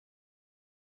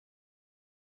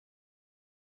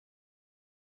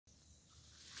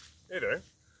Hey there,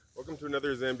 welcome to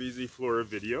another Zambezi Flora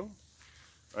video.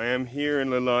 I am here in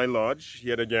Lilayi Lodge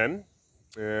yet again.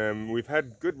 We've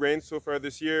had good rain so far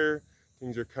this year.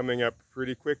 Things are coming up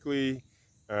pretty quickly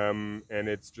and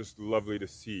it's just lovely to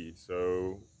see.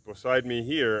 So beside me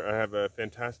here I have a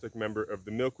fantastic member of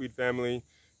the milkweed family.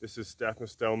 This is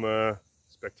Stathmostelma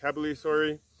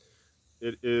spectabile,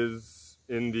 It is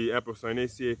in the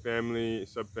Apocynaceae family,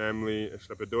 subfamily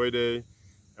Asclepiadoideae.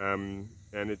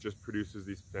 And it just produces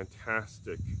these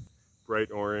fantastic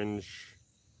bright orange,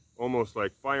 almost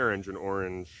like fire engine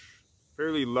orange,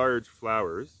 fairly large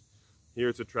flowers. Here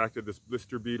it's attracted this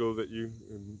blister beetle that you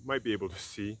might be able to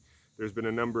see. There's been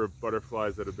a number of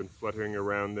butterflies that have been fluttering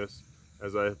around this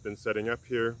as I've been setting up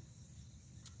here.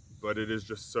 But it is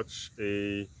just such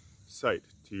a sight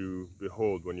to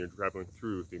behold when you're traveling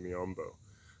through the miombo.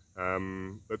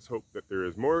 Let's hope that there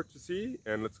is more to see,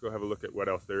 and let's go have a look at what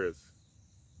else there is.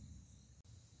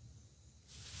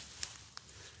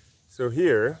 So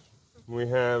here we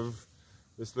have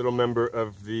this little member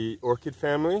of the orchid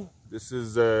family. This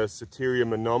is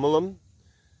Satyrium anomalum.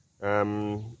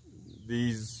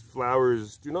 These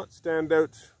flowers do not stand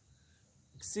out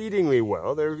exceedingly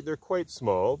well. They're quite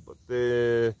small, but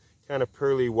the kind of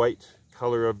pearly white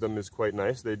color of them is quite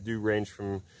nice. They do range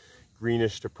from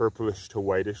greenish to purplish to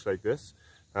whitish like this.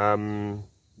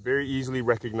 Very easily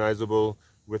recognizable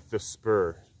with the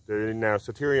spur. Now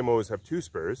Satyrium always have two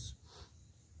spurs,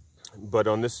 but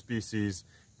on this species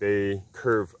they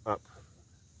curve up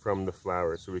from the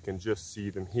flower, so we can just see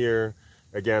them here.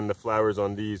 Again, the flowers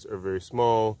on these are very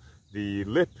small. The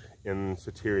lip in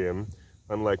Satyrium,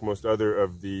 unlike most other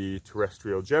of the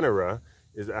terrestrial genera,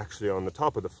 is actually on the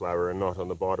top of the flower and not on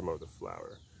the bottom of the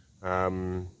flower.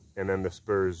 And then the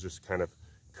spurs just kind of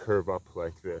curve up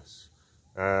like this.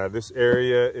 This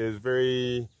area is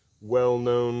very well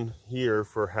known here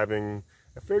for having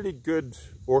a fairly good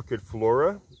orchid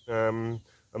flora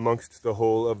amongst the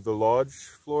whole of the lodge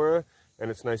flora,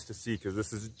 and it's nice to see because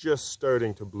this is just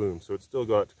starting to bloom, so it's still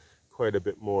got quite a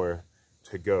bit more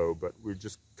to go, but we've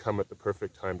just come at the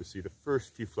perfect time to see the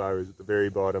first few flowers at the very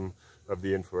bottom of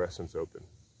the inflorescence open.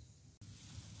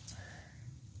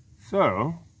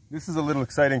 So this is a little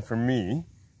exciting for me.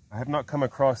 I have not come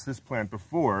across this plant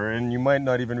before, and you might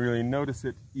not even really notice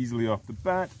it easily off the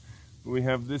bat. We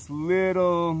have this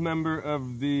little member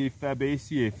of the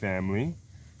Fabaceae family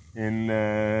in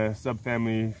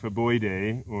subfamily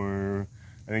Faboideae, or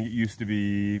I think it used to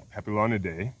be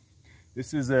Papillonidae.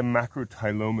 This is a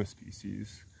Macrotyloma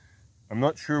species. I'm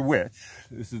not sure which.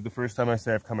 This is the first time I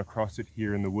say I've come across it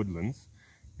here in the woodlands.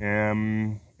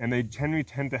 And they generally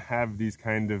tend to have these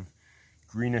kind of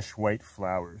greenish white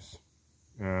flowers.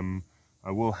 I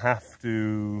will have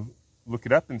to look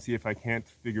it up and see if I can't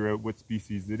figure out what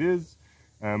species it is,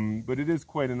 but it is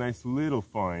quite a nice little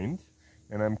find,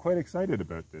 and I'm quite excited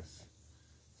about this.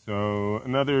 So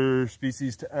another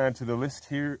species to add to the list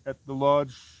here at the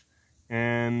lodge,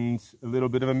 and a little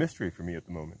bit of a mystery for me at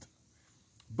the moment.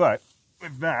 But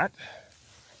with that,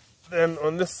 then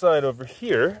on this side over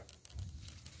here,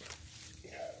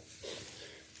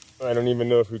 I don't even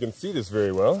know if we can see this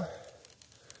very well,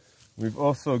 we've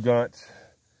also got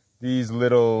these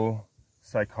little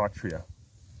Psychotria.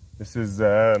 This is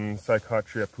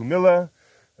Psychotria pumila,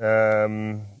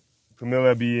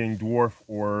 pumila being dwarf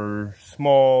or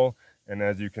small, and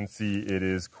as you can see it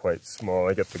is quite small.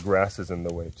 I get the grasses in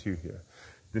the way too here.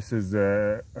 This is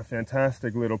a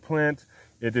fantastic little plant.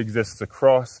 It exists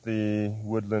across the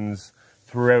woodlands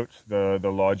throughout the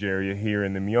lodge area here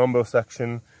in the miombo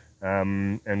section,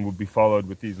 and will be followed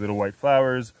with these little white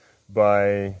flowers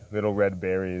by little red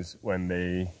berries when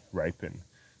they ripen.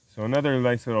 So another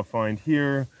nice little find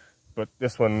here, but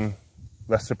this one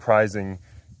less surprising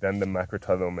than the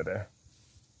Macrotyloma there.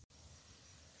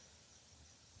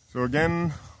 So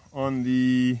again, on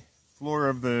the floor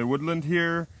of the woodland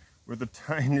here, with a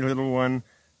tiny little one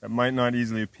that might not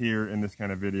easily appear in this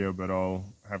kind of video, but I'll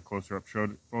have closer up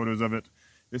photos of it.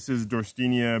 This is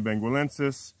Dorstenia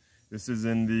benguellensis. This is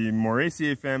in the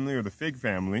Moraceae family, or the fig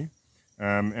family.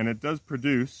 And it does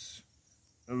produce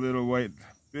a little white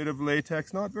bit of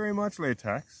latex, not very much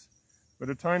latex, but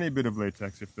a tiny bit of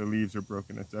latex if the leaves are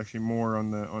broken. It's actually more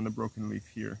on the broken leaf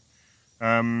here.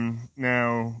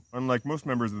 Now, unlike most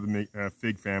members of the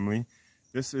fig family,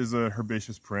 this is a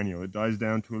herbaceous perennial. It dies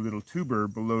down to a little tuber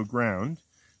below ground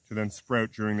to then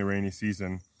sprout during the rainy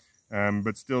season,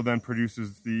 but still then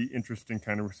produces the interesting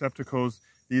kind of receptacles.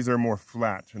 These are more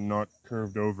flat and not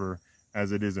curved over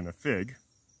as it is in a fig.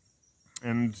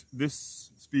 And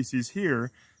this species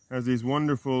here has these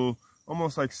wonderful,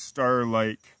 almost like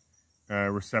star-like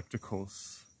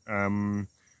receptacles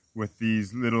with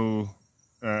these little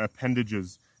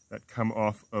appendages that come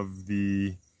off of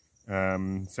the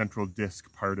central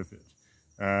disc part of it.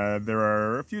 There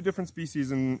are a few different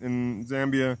species in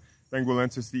Zambia.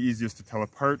 Benguellensis the easiest to tell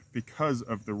apart because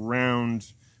of the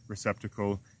round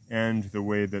receptacle and the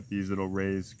way that these little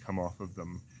rays come off of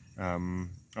them,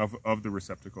 of the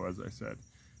receptacle, as I said.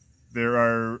 There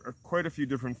are quite a few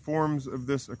different forms of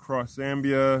this across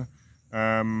Zambia.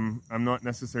 I'm not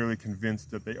necessarily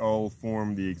convinced that they all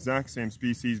form the exact same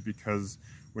species, because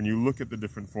when you look at the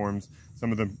different forms,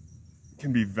 some of them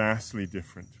can be vastly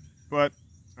different. But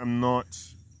I'm not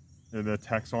the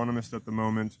taxonomist at the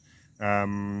moment,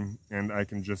 and I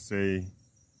can just say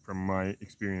from my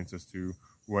experience as to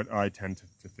what I tend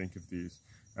to think of these.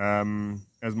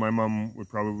 As my mum would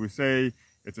probably say,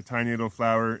 it's a tiny little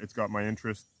flower, it's got my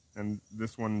interest, and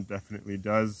this one definitely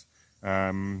does.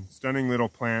 Stunning little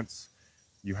plants.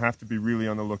 You have to be really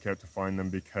on the lookout to find them,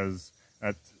 because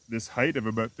at this height of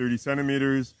about 30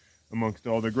 centimeters, amongst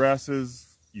all the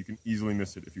grasses, you can easily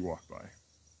miss it if you walk by.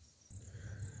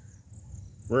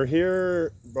 We're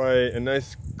here by a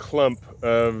nice clump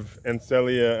of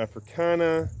Ansellia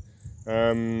africana.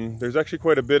 There's actually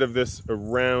quite a bit of this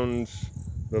around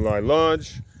Lilayi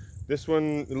Lodge. This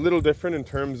one a little different in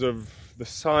terms of the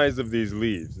size of these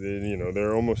leaves.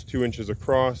 They're almost 2 inches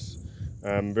across.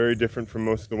 Very different from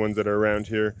most of the ones that are around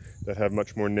here that have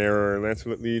much more narrower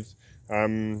lanceolate leaves.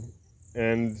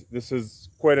 And this is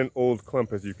quite an old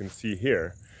clump, as you can see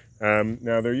here.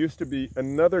 Now there used to be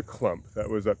another clump that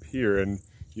was up here, and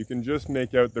you can just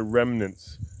make out the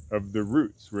remnants of the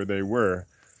roots where they were.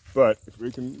 But if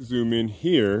we can zoom in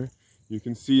here, you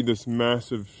can see this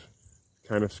massive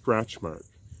kind of scratch mark.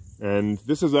 And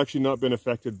this has actually not been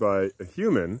affected by a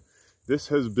human. This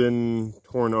has been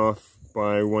torn off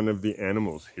by one of the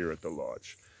animals here at the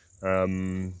lodge.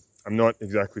 I'm not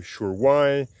exactly sure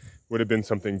why. Would have been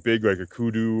something big like a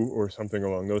kudu or something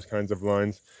along those kinds of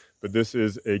lines. But this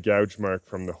is a gouge mark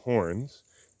from the horns.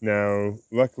 Now,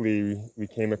 luckily, we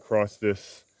came across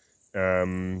this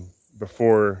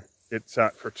before it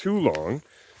sat for too long.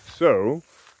 So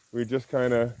we just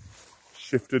kind of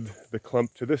shifted the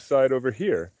clump to this side over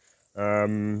here.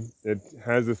 It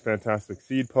has this fantastic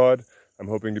seed pod. I'm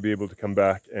hoping to be able to come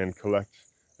back and collect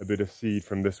a bit of seed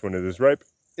from this when it is ripe,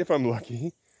 if I'm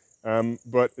lucky.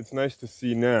 But it's nice to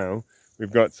see now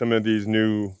we've got some of these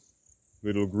new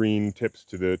little green tips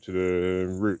to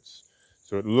the roots.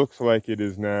 So it looks like it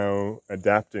is now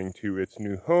adapting to its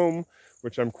new home,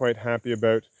 which I'm quite happy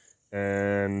about,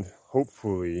 and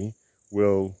hopefully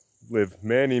will live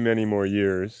many, many more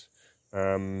years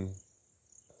on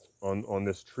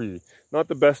this tree. Not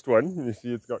the best one. You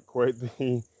see, it's got quite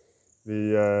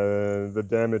the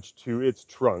damage to its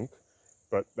trunk,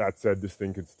 but that said, this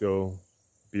thing could still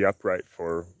be upright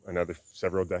for another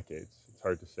several decades. It's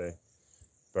hard to say,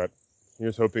 but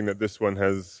here's hoping that this one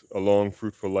has a long,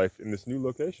 fruitful life in this new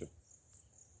location.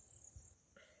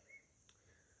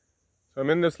 So I'm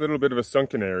in this little bit of a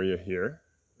sunken area here.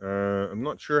 I'm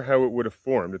not sure how it would have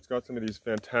formed. It's got some of these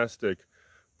fantastic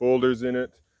boulders in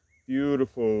it,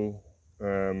 beautiful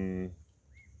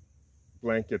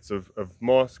blankets of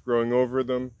moss growing over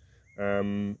them.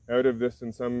 Out of this,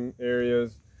 in some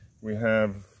areas, we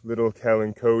have little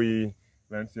kalanchoe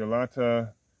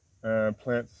lanceolata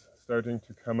plants starting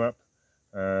to come up.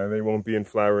 They won't be in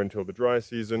flower until the dry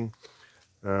season.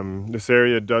 This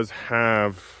area does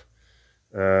have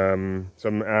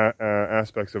some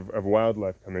aspects of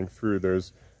wildlife coming through.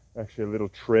 There's actually a little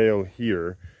trail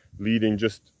here leading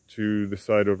just to the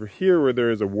side over here where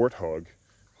there is a warthog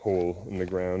hole in the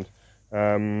ground.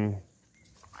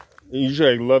 Usually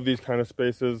I love these kind of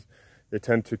spaces. They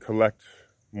tend to collect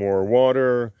more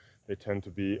water. They tend to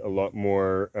be a lot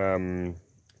more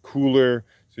cooler.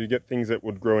 So you get things that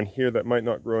would grow in here that might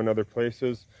not grow in other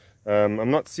places.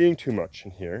 I'm not seeing too much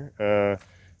in here.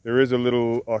 There is a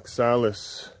little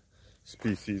Oxalis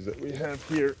species that we have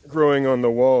here growing on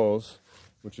the walls,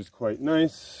 which is quite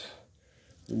nice.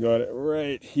 We got it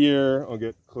right here. I'll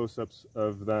get close-ups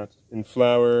of that in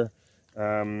flower.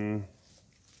 But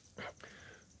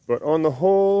on the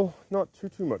whole, not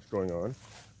too much going on.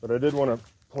 But I did want to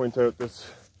point out this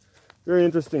very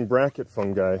interesting bracket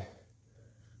fungi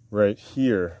right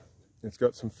here. It's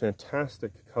got some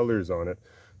fantastic colors on it.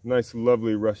 Nice,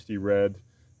 lovely rusty red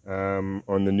on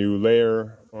the new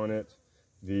layer on it.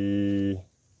 The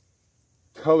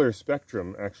color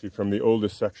spectrum, actually, from the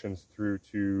oldest sections through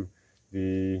to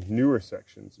the newer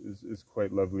sections is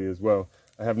quite lovely as well.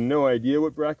 I have no idea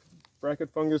what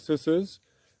bracket fungus this is,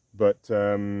 but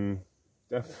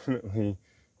definitely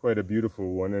quite a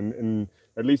beautiful one. And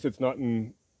at least it's not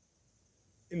in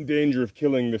danger of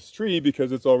killing this tree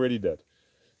because it's already dead.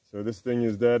 So this thing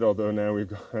is dead, although now we've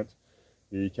got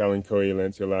the Kalanchoe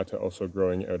lanceolata also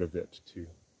growing out of it too.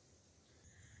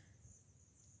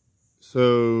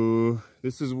 So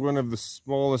this is one of the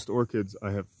smallest orchids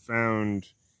I have found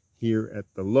here at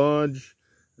the lodge.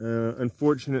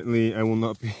 Unfortunately, I will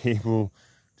not be able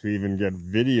to even get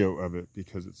video of it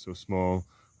because it's so small.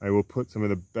 I will put some of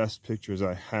the best pictures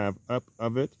I have up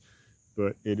of it,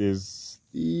 but it is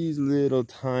these little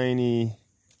tiny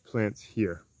plants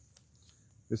here.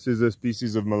 This is a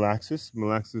species of Malaxis,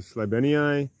 Malaxis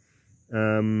schlebenii.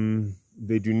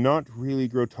 They do not really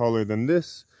grow taller than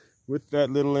this. With that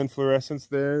little inflorescence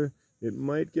there, it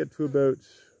might get to about,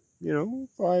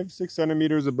 5-6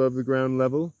 centimeters above the ground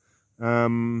level.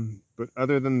 But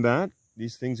other than that,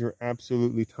 these things are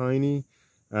absolutely tiny.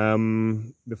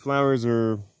 The flowers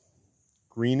are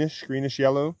greenish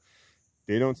yellow.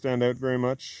 They don't stand out very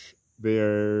much. They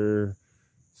are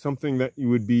something that you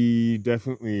would be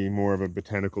definitely more of a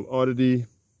botanical oddity.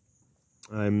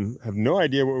 I have no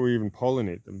idea what we even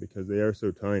pollinate them because they are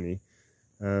so tiny.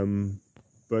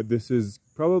 But this is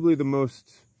probably the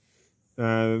most,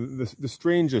 the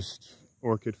strangest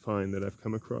orchid find that I've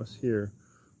come across here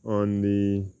on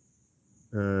the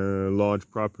lodge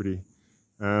property.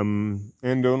 And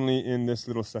only in this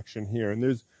little section here. And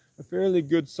there's a fairly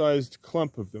good sized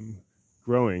clump of them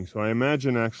growing. So I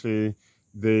imagine actually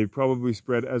they probably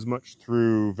spread as much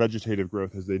through vegetative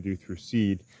growth as they do through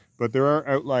seed. But there are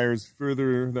outliers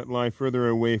that lie further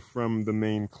away from the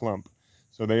main clump.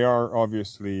 So they are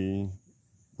obviously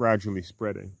gradually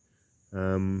spreading.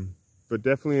 But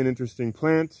definitely an interesting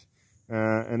plant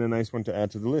and a nice one to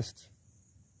add to the list.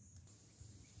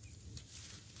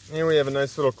 Here we have a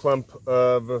nice little clump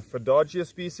of Fabaceae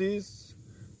species.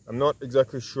 I'm not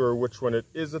exactly sure which one it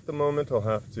is at the moment. I'll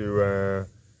have to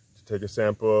take a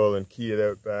sample and key it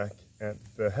out back at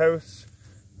the house.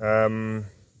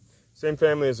 Same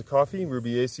family as the coffee,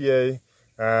 Rubiaceae.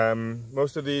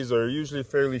 Most of these are usually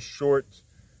fairly short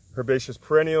herbaceous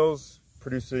perennials,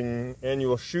 producing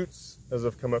annual shoots, as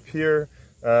I've come up here.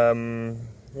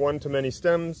 One to many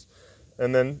stems,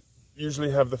 and then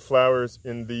usually have the flowers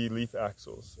in the leaf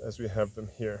axils, as we have them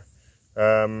here.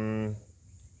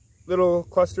 Little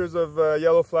clusters of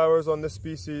yellow flowers on this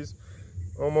species,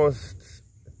 almost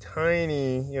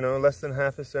tiny, less than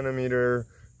half a centimeter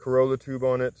corolla tube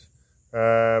on it.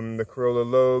 The corolla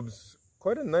lobes,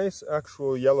 quite a nice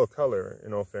actual yellow color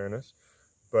in all fairness,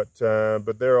 but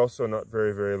they're also not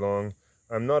very, very long.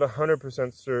 I'm not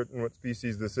 100% certain what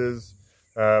species this is,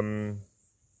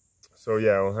 so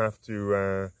yeah, I'll have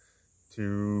to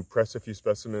press a few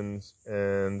specimens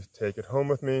and take it home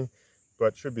with me,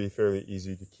 but should be fairly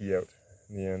easy to key out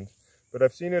in the end. But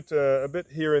I've seen it a bit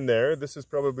here and there. This is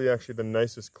probably actually the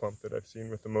nicest clump that I've seen,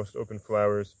 with the most open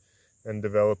flowers and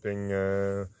developing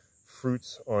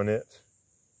fruits on it.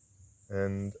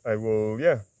 And I will,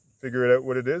 figure it out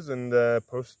what it is and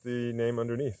post the name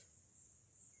underneath.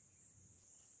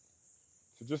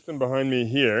 So just in behind me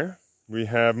here, we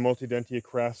have Multidentia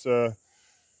crassa.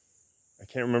 I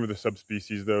can't remember the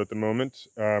subspecies though at the moment.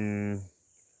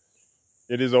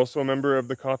 It is also a member of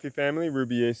the coffee family,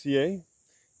 Rubiaceae.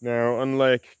 Now,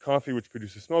 unlike coffee, which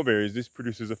produces small berries, this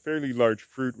produces a fairly large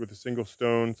fruit with a single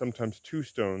stone, sometimes two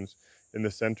stones in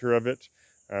the center of it.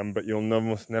 But you'll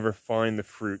almost never find the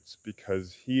fruits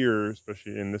because here,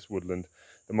 especially in this woodland,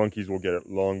 the monkeys will get it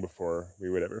long before we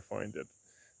would ever find it.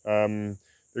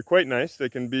 They're quite nice. They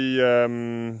can be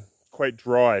quite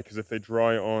dry, because if they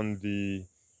dry on the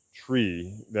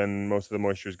tree, then most of the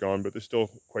moisture is gone, but they're still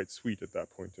quite sweet at that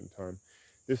point in time.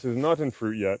 This is not in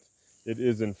fruit yet. It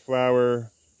is in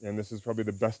flower, and this is probably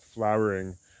the best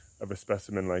flowering of a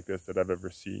specimen like this that I've ever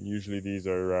seen. Usually these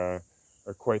are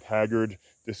quite haggard.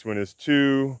 This one is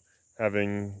too,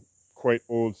 having quite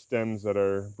old stems that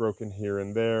are broken here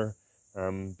and there,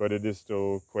 but it is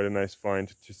still quite a nice find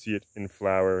to see it in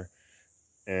flower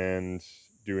and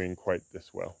doing quite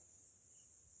this well.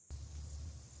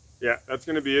 Yeah, that's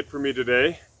going to be it for me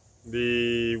today.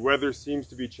 The weather seems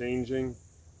to be changing.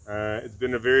 It's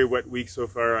been a very wet week so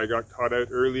far. I got caught out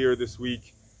earlier this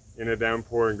week in a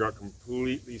downpour and got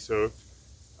completely soaked.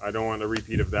 I don't want a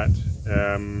repeat of that.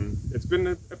 It's been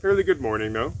a fairly good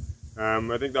morning though.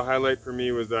 I think the highlight for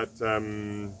me was that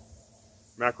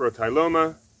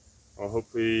Macrotyloma. I'll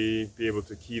hopefully be able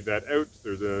to key that out.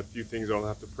 There's a few things I'll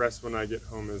have to press when I get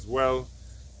home as well.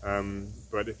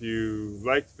 But if you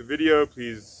liked the video,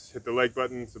 please hit the like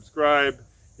button, subscribe,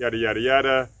 yada yada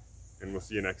yada, and we'll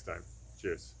see you next time.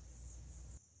 Cheers.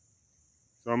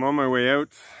 So I'm on my way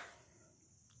out.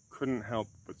 Couldn't help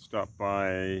but stop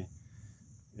by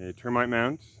a termite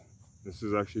mound. This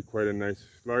is actually quite a nice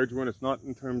large one. It's not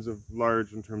in terms of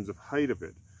large in terms of height of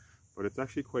it, but it's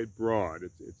actually quite broad.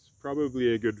 It's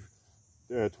probably a good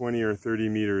 20 or 30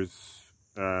 meters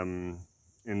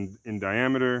in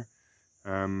diameter.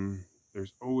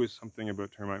 There's always something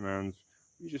about termite mounds.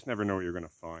 You just never know what you're going to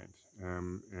find.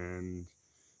 And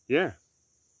yeah,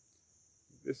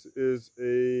 this is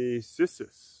a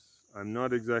cissus. I'm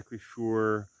not exactly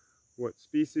sure what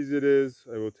species it is.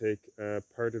 I will take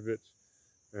part of it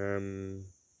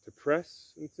to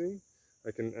press and see.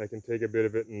 I can take a bit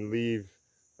of it and leave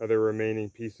other remaining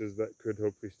pieces that could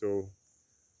hopefully still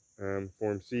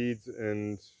form seeds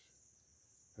and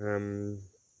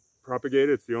propagate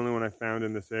it. It's the only one I found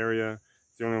in this area.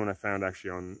 It's the only one I found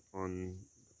actually on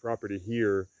the property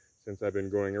here since I've been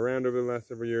going around over the last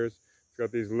several years. It's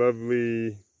got these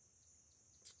lovely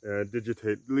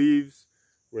digitate leaves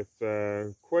with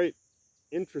quite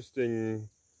interesting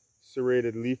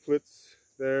serrated leaflets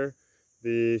there.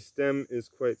 The stem is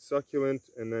quite succulent,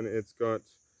 and then it's got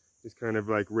these kind of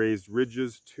like raised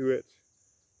ridges to it.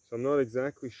 So I'm not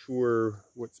exactly sure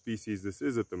what species this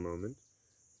is at the moment,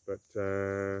 but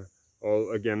I'll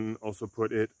again also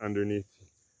put it underneath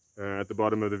at the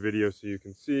bottom of the video so you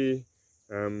can see.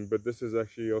 But this is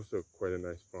actually also quite a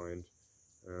nice find,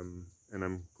 and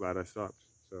I'm glad I stopped.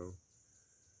 So,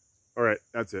 all right,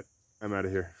 that's it. I'm out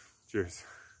of here. Cheers.